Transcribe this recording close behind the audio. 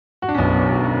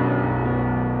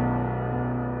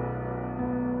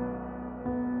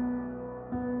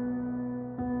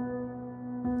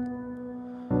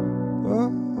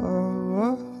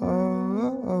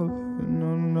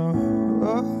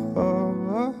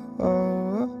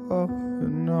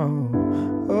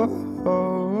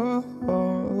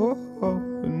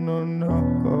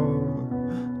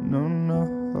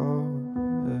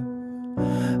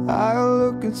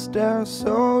stare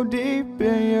so deep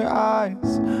in your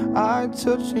eyes. I'm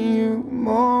touching you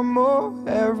more and more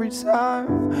every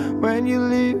time. When you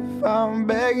leave, I'm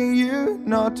begging you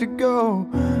not to go.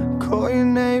 Call your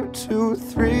name 2 or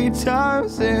 3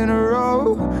 times in a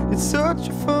row. It's such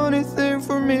a funny thing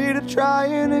for me to try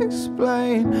and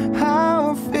explain how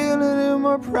I'm feeling, and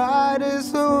my pride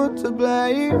is the one to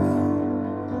blame.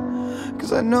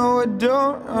 'Cause I know I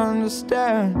don't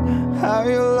understand how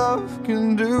your love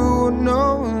can do what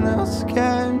no one else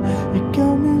can. You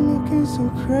got me looking so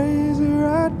crazy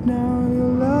right now.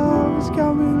 Your love has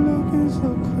got me looking so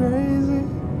crazy.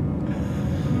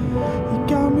 You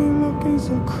got me looking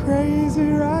so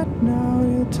crazy right now.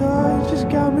 Your touch just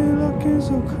got me looking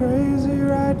so crazy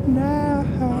right now.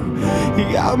 You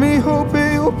got me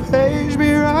hoping you'll page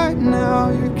me right now.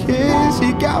 Your kiss,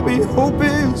 you got me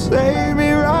hoping you'll save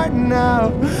me right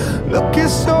now. Looking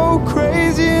so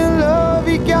crazy in love.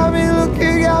 You got me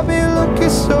looking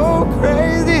so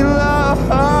crazy in love.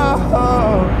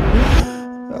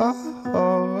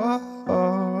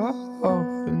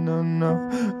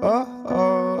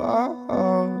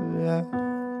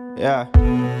 Yeah.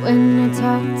 When I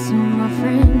talk to my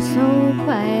friends so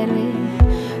quietly,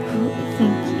 who do you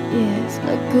think he is?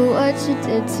 Look at what you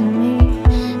did to me.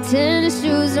 Tennis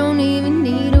shoes, don't even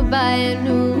need to buy a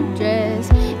new dress.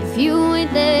 If you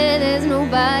ain't there, there's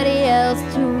nobody else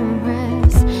to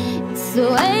impress. It's the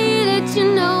way that you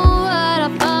know what I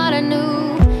thought I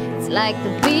knew. It's like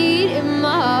the beat in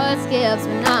my heart skips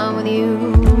when I'm with you.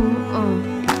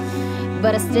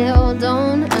 But I still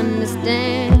don't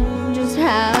understand just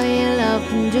how your love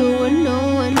can do what no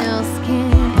one else can.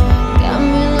 Got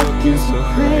me looking so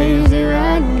crazy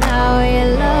right now. Your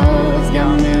love's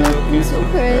got me looking so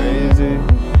crazy.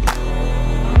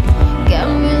 Got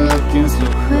me looking so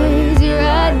crazy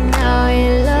right now.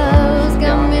 Your love's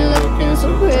got me looking so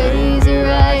crazy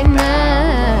right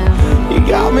now. You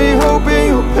got me hoping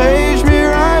you'll page me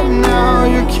right now.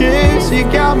 Your kiss, you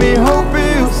got me hoping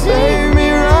you'll save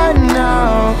me right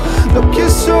now. Looking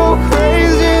so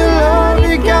crazy in love.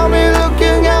 You got me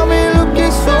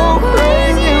looking so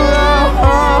crazy in love.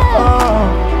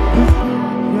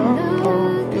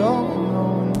 You're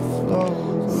on the floor,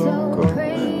 loco.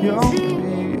 You're me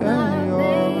and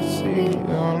you're see,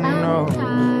 no.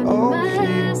 Oh,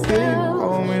 keep it,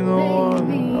 only the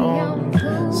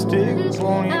one. Stick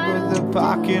pony, but the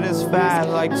pocket is fat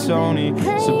like Tony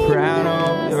Soprano.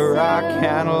 The rock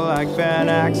handle like Van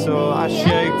Axel. I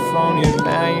shake phony,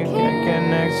 man, you can't get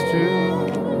next to.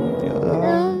 Your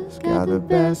love's got the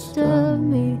best of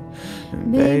me,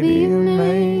 and baby, you're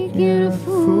making a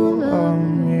fool of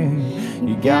me.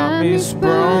 You got me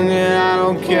sprung and I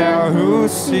don't care who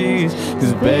sees.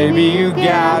 'Cause baby, you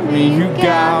got me, you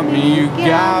got me, you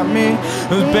got me.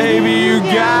 'Cause baby, you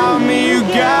got me, you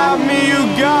got me, you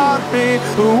got me.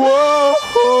 Whoa,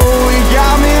 you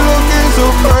got me looking